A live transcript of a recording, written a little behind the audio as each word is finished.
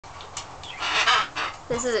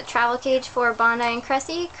This is a travel cage for Bondi and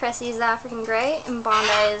Cressy. Cressy is the African Grey, and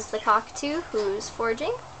Bondi is the cockatoo who's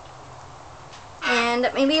foraging.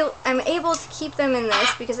 And maybe I'm able to keep them in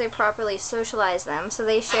this because I properly socialize them, so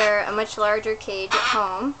they share a much larger cage at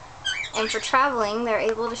home. And for traveling, they're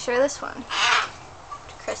able to share this one.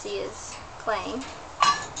 Cressy is playing.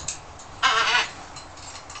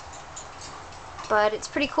 But it's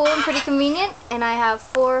pretty cool and pretty convenient, and I have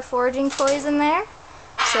 4 foraging toys in there,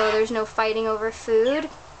 so there's no fighting over food.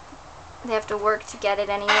 They have to work to get it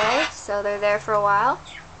anyway, so they're there for a while.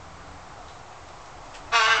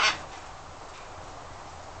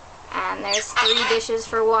 And there's 3 dishes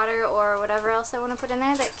for water or whatever else I want to put in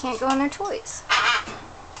there that can't go in their toys.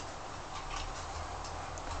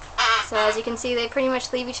 So as you can see, they pretty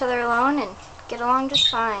much leave each other alone and get along just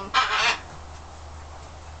fine.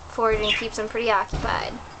 Foraging keeps them pretty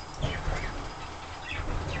occupied.